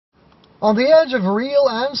On the edge of real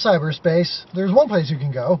and cyberspace, there's one place you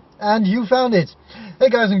can go, and you found it.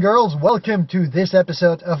 Hey guys and girls, welcome to this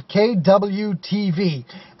episode of KWTV,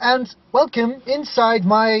 and welcome inside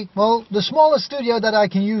my, well, the smallest studio that I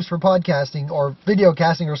can use for podcasting, or video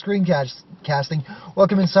casting, or screencasting.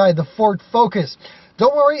 Welcome inside the Ford Focus.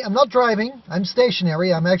 Don't worry, I'm not driving, I'm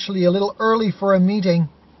stationary, I'm actually a little early for a meeting.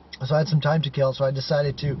 So I had some time to kill, so I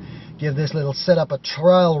decided to give this little setup a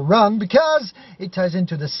trial run because it ties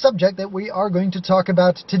into the subject that we are going to talk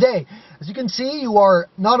about today. As you can see, you are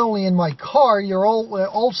not only in my car, you're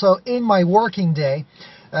also in my working day.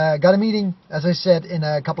 Got a meeting, as I said, in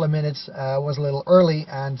a couple of minutes. Was a little early,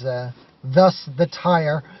 and thus the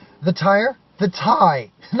tie,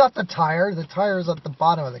 not the tire. The tire is at the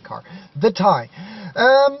bottom of the car. The tie.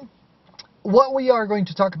 What we are going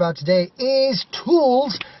to talk about today is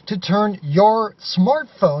tools to turn your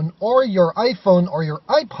smartphone or your iPhone or your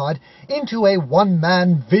iPod into a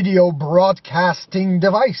one-man video broadcasting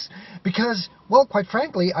device. Because, well, quite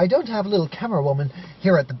frankly, I don't have a little camera woman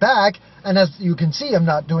here at the back, and as you can see, I'm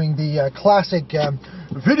not doing the classic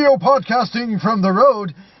video podcasting from the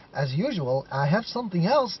road. As usual, I have something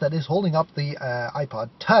else that is holding up the iPod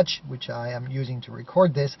Touch, which I am using to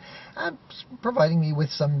record this, and providing me with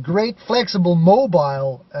some great flexible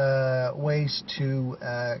mobile ways to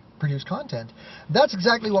produce content. That's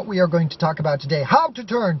exactly what we are going to talk about today. How to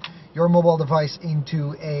turn your mobile device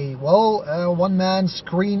into a, well, one-man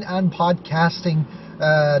screen and podcasting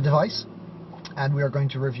device. And we are going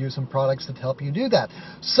to review some products that help you do that.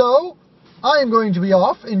 So, I am going to be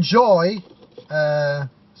off. Enjoy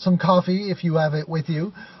some coffee if you have it with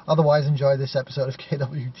you. Otherwise, enjoy this episode of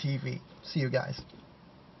KWTV. See you guys.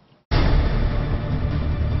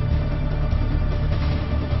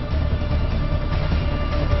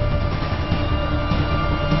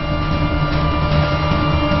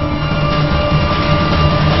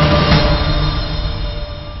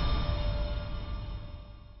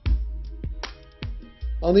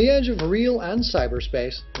 On the edge of real and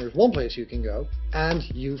cyberspace, there's one place you can go, and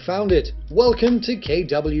you found it. Welcome to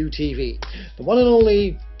KWTV, the one and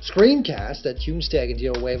only screencast that tunes tech into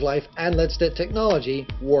your way of life and lets the technology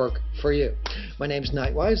work for you. My name's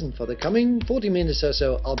Nightwise, and for the coming 40 minutes or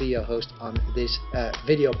so, I'll be your host on this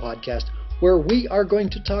video podcast, where we are going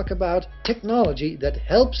to talk about technology that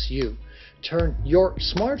helps you turn your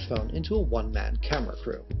smartphone into a one-man camera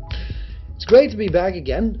crew. It's great to be back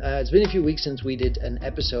again. It's been a few weeks since we did an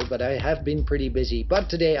episode, but I have been pretty busy. But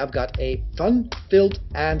today I've got a fun-filled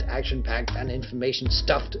and action-packed and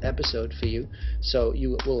information-stuffed episode for you, so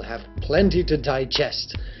you will have plenty to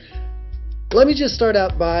digest. Let me just start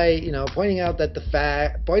out by, pointing out the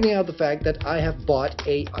fact that I have bought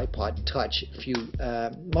a iPod Touch a few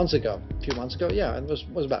months ago. Yeah, it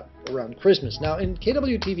was about around Christmas. Now, in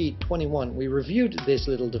KWTV 21, we reviewed this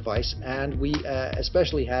little device, and we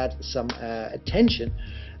especially had some attention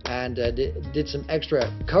and did some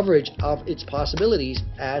extra coverage of its possibilities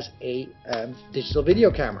as a digital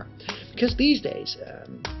video camera. Because these days,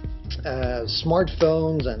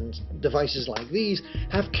 smartphones and devices like these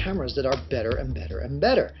have cameras that are better and better and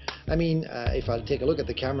better. I mean, if I take a look at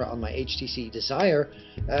the camera on my HTC Desire,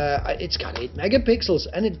 it's got 8 megapixels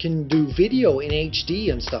and it can do video in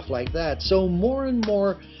HD and stuff like that. So more and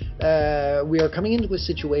more we are coming into a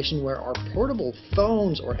situation where our portable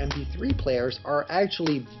phones or MP3 players are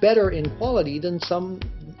actually better in quality than some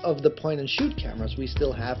of the point-and-shoot cameras we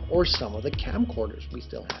still have, or some of the camcorders we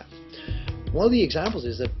still have. One of the examples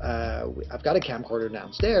is that I've got a camcorder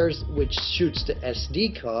downstairs which shoots to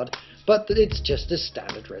SD card, but it's just a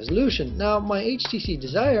standard resolution. Now my HTC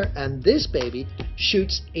Desire and this baby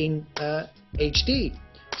shoots in HD.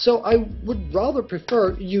 So I would rather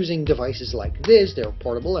prefer using devices like this. They're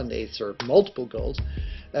portable and they serve multiple goals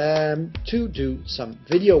to do some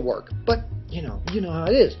video work. But you know how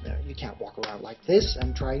it is. You can't walk around like this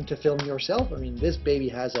and trying to film yourself. I mean, this baby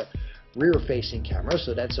has a rear-facing camera,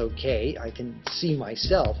 so that's okay. I can see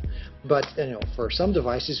myself. But for some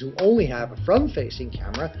devices who only have a front-facing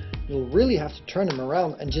camera, you'll really have to turn them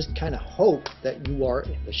around and just kind of hope that you are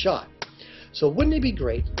in the shot. So wouldn't it be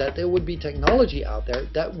great that there would be technology out there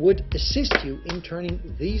that would assist you in turning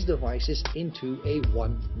these devices into a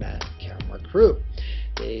one-man camera crew?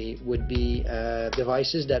 They would be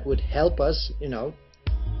devices that would help us,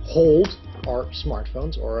 hold our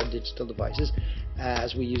smartphones or our digital devices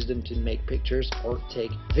as we use them to make pictures or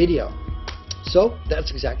take video. So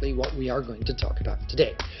that's exactly what we are going to talk about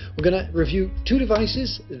today. We're going to review two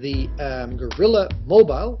devices, the Gorilla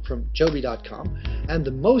Mobile from Joby.com and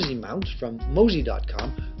the Mosey Mount from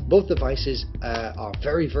Mosey.com. Both devices are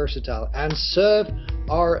very versatile and serve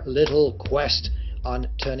our little quest on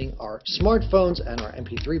turning our smartphones and our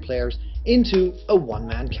MP3 players into a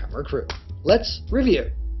one-man camera crew. Let's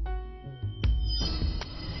review.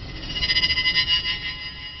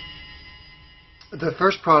 The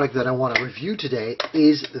first product that I want to review today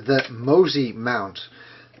is the Mozy mount.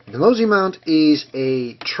 The Mozy mount is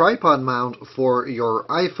a tripod mount for your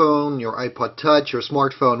iPhone, your iPod Touch, your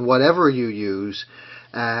smartphone, whatever you use,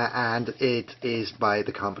 and it is by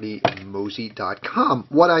the company Mozy.com.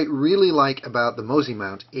 What I really like about the Mozy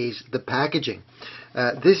mount is the packaging.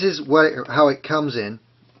 This is how it comes in.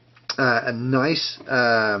 A nice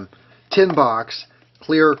tin box,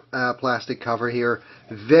 clear plastic cover here.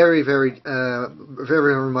 Very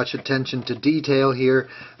much attention to detail here.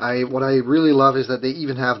 What I really love is that they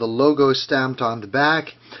even have the logo stamped on the back,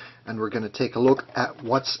 and we're going to take a look at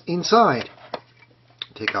what's inside.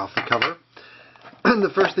 Take off the cover, and the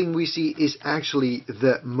first thing we see is actually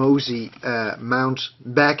the Mozy mount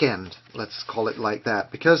back end. Let's call it like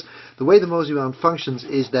that, because the way the Mozy mount functions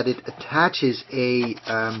is that it attaches a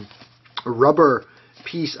rubber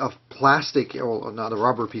piece of plastic, or not a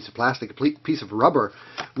rubber piece of plastic, a piece of rubber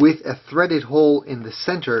with a threaded hole in the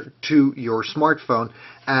center to your smartphone,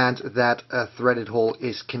 and that threaded hole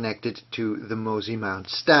is connected to the Mozy mount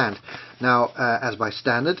stand. Now, as by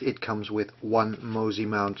standard, it comes with one Mozy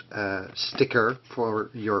mount sticker for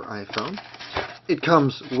your iPhone. It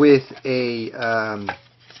comes with a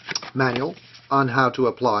manual on how to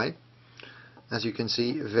apply. As you can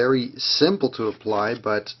see, very simple to apply,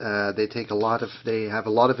 but they have a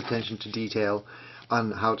lot of attention to detail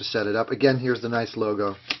on how to set it up. Again, here's the nice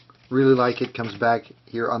logo. Really like it. Comes back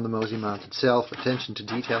here on the Mozy mount itself. Attention to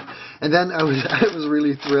detail. And then I was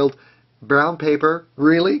really thrilled. Brown paper.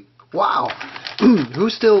 Really? Wow. Who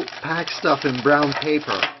still packs stuff in brown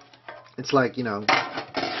paper? It's like, you know,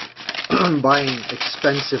 buying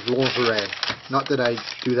expensive lingerie. Not that I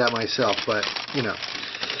do that myself, but you know.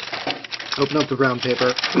 Open up the brown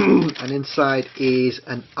paper, and inside is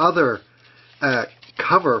another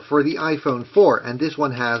cover for the iPhone 4, and this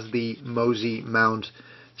one has the Mozy mount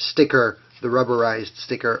sticker, the rubberized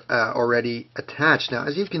sticker, already attached. Now,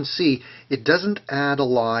 as you can see, it doesn't add a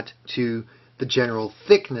lot to the general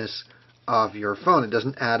thickness of your phone. It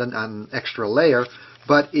doesn't add an extra layer,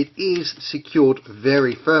 but it is secured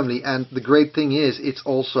very firmly, and the great thing is it's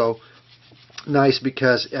also nice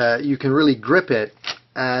because you can really grip it.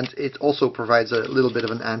 And it also provides a little bit of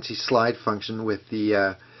an anti-slide function with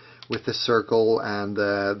the circle and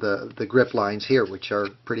the grip lines here, which are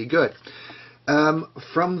pretty good.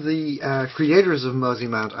 From the creators of Mozy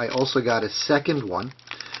mount, I also got a second one.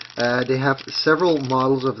 They have several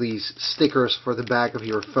models of these stickers for the back of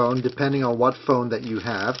your phone, depending on what phone that you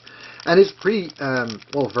have. And it's pretty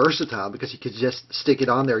versatile, because you could just stick it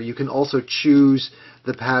on there. You can also choose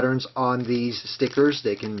the patterns on these stickers.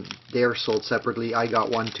 They're sold separately. I got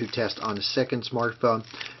one to test on a second smartphone.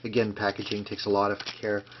 Again, packaging takes a lot of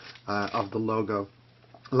care of the logo.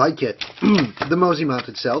 Like it. The Mozy mount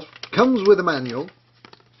itself comes with a manual,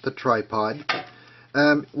 the tripod.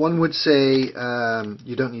 One would say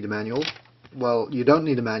you don't need a manual. Well, you don't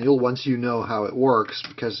need a manual once you know how it works,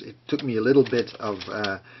 because it took me a little bit of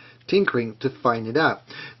tinkering to find it out.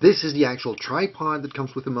 This is the actual tripod that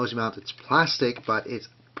comes with the Mozy mount. It's plastic, but it's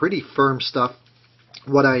pretty firm stuff.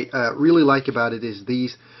 What I really like about it is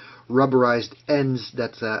these rubberized ends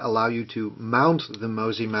that allow you to mount the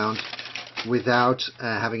Mozy mount without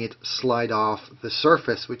having it slide off the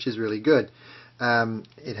surface, which is really good.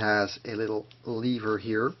 It has a little lever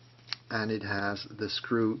here, and it has the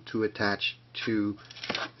screw to attach to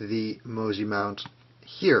the Mozy mount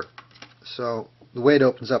here. So the way it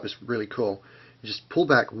opens up is really cool. You just pull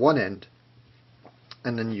back one end,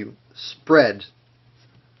 and then you spread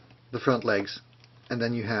the front legs, and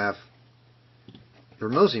then you have your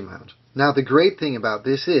Mozy mount. Now, the great thing about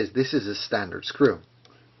this is a standard screw.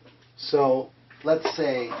 So let's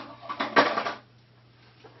say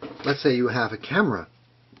you have a camera.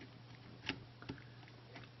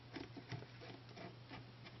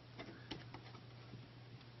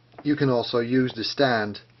 You can also use the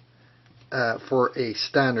stand for a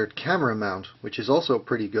standard camera mount, which is also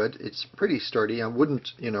pretty good. It's pretty sturdy. I wouldn't,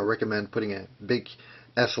 recommend putting a big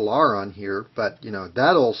SLR on here, but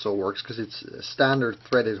that also works because it's a standard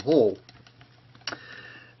threaded hole.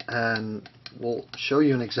 And we'll show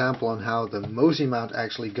you an example on how the Mozy mount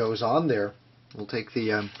actually goes on there. We'll take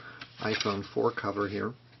the iPhone 4 cover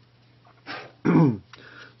here.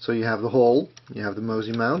 So you have the hole, you have the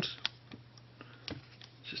Mozy mount.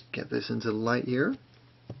 Just get this into the light here.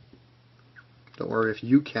 Don't worry if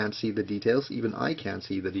you can't see the details, even I can't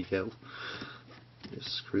see the details. Just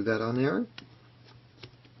screw that on there.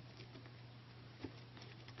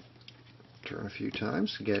 Turn a few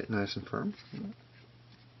times to get it nice and firm.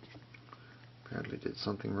 Apparently did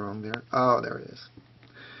something wrong there. Oh, there it is.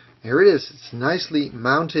 Here it is. It's nicely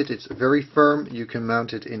mounted. It's very firm. You can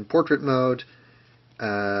mount it in portrait mode,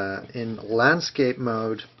 in landscape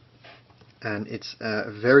mode, and it's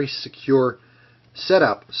a very secure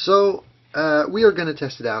setup. So we are going to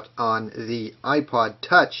test it out on the iPod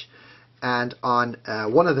Touch and on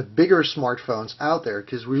one of the bigger smartphones out there,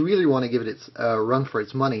 because we really want to give it a run for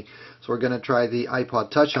its money. So we're going to try the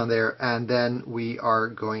iPod Touch on there, and then we are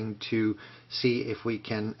going to see if we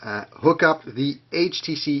can hook up the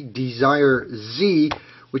HTC Desire Z,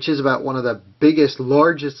 which is about one of the biggest,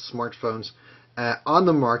 largest smartphones on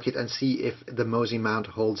the market, and see if the Mozy mount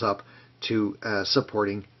holds up to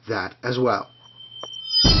supporting that as well.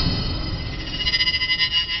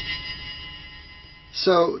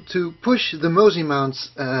 So to push the Mozy mount's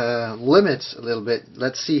limits a little bit,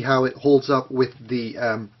 let's see how it holds up with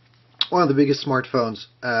the one of the biggest smartphones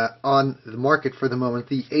on the market for the moment,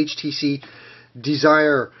 the HTC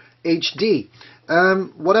Desire HD.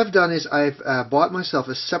 What I've done is I've bought myself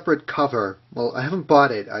a separate cover. Well, I haven't bought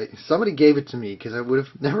it. Somebody gave it to me because I would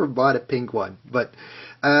have never bought a pink one. But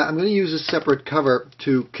I'm going to use a separate cover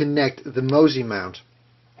to connect the Mozy mount.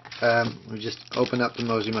 Let me just open up the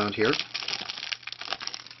Mozy mount here.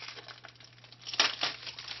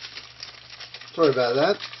 Sorry about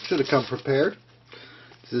that. Should have come prepared.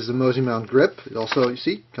 This is the Mozy mount grip. It also, you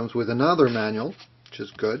see, comes with another manual, which is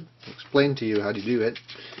good. I'll explain to you how to do it.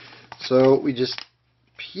 So we just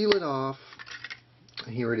peel it off.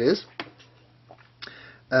 Here it is.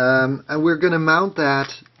 And we're going to mount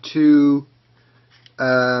that to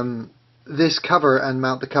this cover and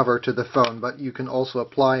mount the cover to the phone. But you can also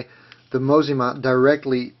apply the Mozy mount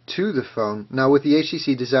directly to the phone. Now with the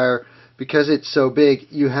HTC Desire, because it's so big,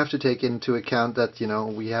 you have to take into account that, you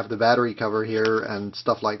know, we have the battery cover here and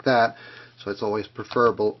stuff like that. So it's always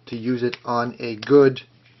preferable to use it on a good,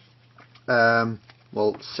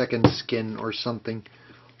 well, second skin or something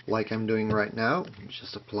like I'm doing right now.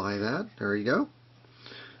 Just apply that. There you go.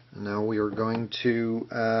 And now we are going to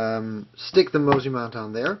stick the Mozy mount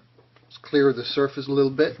on there. Just clear the surface a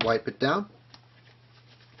little bit, wipe it down.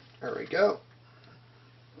 There we go.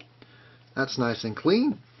 That's nice and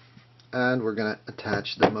clean. And we're going to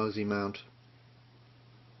attach the Mozy mount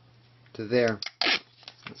to there.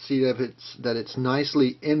 Let's see that it's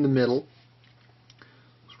nicely in the middle.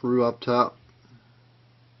 Screw up top.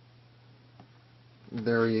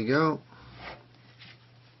 There you go.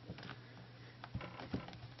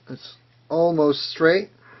 It's almost straight.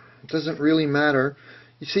 It doesn't really matter.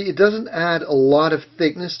 You see, it doesn't add a lot of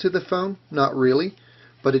thickness to the phone, not really,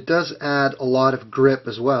 but it does add a lot of grip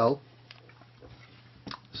as well.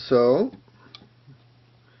 So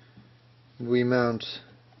we mount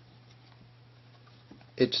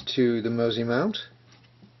it to the Mozy mount.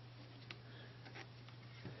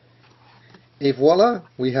 Et voila,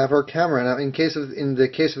 we have our camera. Now, in the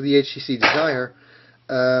case of the HTC Desire,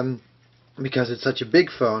 because it's such a big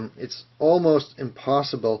phone, it's almost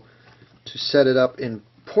impossible to set it up in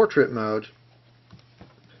portrait mode.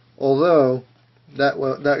 Although that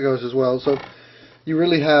goes as well. So you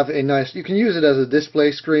really have a nice, you can use it as a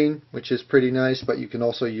display screen, which is pretty nice, but you can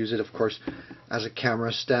also use it, of course, as a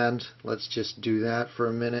camera stand. Let's just do that for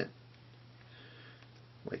a minute.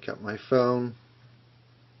 Wake up my phone.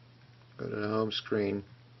 Go to the home screen.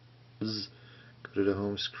 Go to the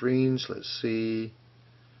home screens. Let's see.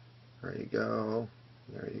 There you go.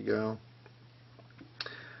 There you go.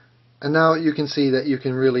 And now you can see that you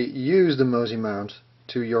can really use the Mozy mount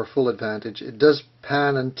to your full advantage. It does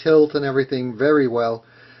pan and tilt and everything very well.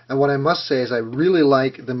 And what I must say is I really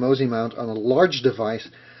like the Mozy mount on a large device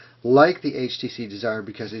like the HTC Desire,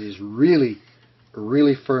 because it is really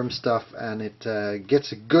firm stuff, and it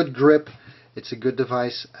gets a good grip. It's a good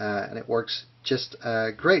device, and it works just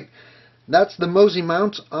great. That's the Mozy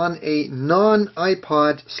mount on a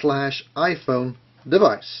non-iPod / iPhone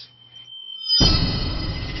device.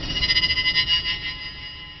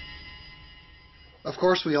 Of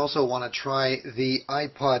course, we also want to try the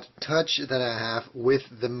iPod Touch that I have with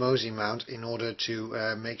the Mozy mount in order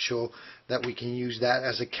to make sure that we can use that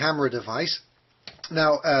as a camera device.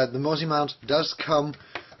 Now, the Mozy mount does come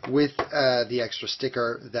with the extra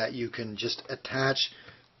sticker that you can just attach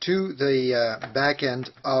to the back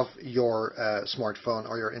end of your smartphone,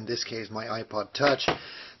 or in this case, my iPod Touch.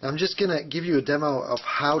 Now, I'm just going to give you a demo of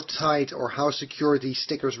how tight or how secure these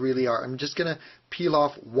stickers really are. I'm just going to peel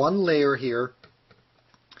off one layer here.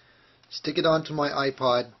 Stick it onto my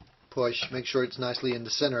iPod, push, make sure it's nicely in the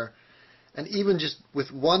center, And even just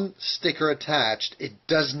with one sticker attached, it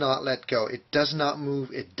does not let go. It does not move.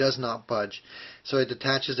 It does not budge. So it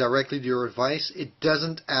attaches directly to your device. It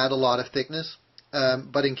doesn't add a lot of thickness,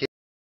 but in case